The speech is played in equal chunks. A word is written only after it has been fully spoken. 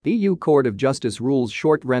EU Court of Justice rules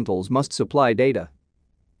short rentals must supply data.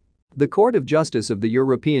 The Court of Justice of the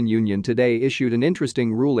European Union today issued an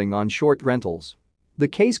interesting ruling on short rentals. The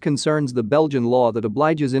case concerns the Belgian law that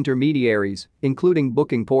obliges intermediaries, including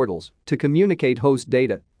booking portals, to communicate host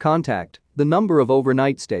data, contact, the number of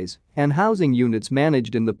overnight stays, and housing units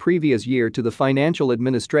managed in the previous year to the financial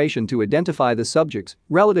administration to identify the subjects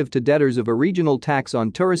relative to debtors of a regional tax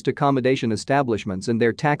on tourist accommodation establishments and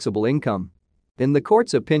their taxable income. In the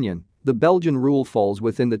court's opinion, the Belgian rule falls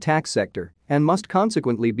within the tax sector and must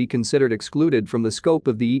consequently be considered excluded from the scope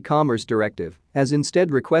of the e-commerce directive, as instead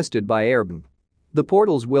requested by Airbnb. The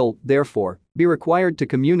portals will, therefore, be required to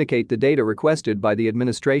communicate the data requested by the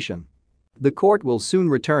administration. The court will soon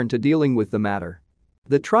return to dealing with the matter.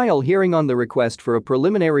 The trial hearing on the request for a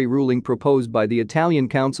preliminary ruling proposed by the Italian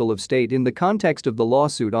Council of State in the context of the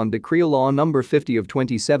lawsuit on Decree Law No. 50 of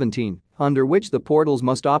 2017, under which the portals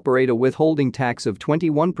must operate a withholding tax of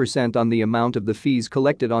 21% on the amount of the fees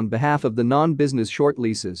collected on behalf of the non-business short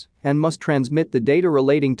leases and must transmit the data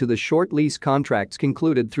relating to the short lease contracts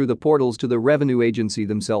concluded through the portals to the revenue agency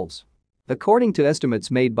themselves. According to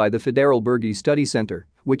estimates made by the Federalberghi Study Center,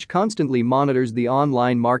 which constantly monitors the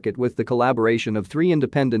online market with the collaboration of three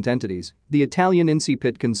independent entities, the Italian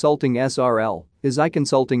Incipit Consulting SRL, Izai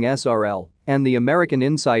Consulting SRL, and the American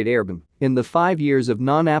Inside Airbnb, in the 5 years of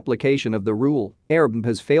non-application of the rule, Airbnb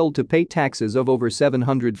has failed to pay taxes of over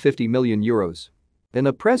 €750 million. In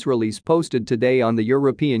a press release posted today on the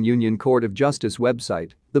European Union Court of Justice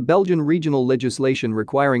website, the Belgian regional legislation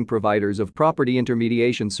requiring providers of property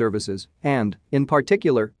intermediation services and, in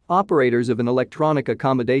particular, operators of an electronic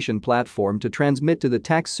accommodation platform to transmit to the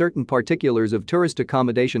tax certain particulars of tourist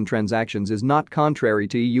accommodation transactions is not contrary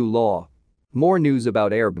to EU law. More news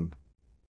about Airbnb.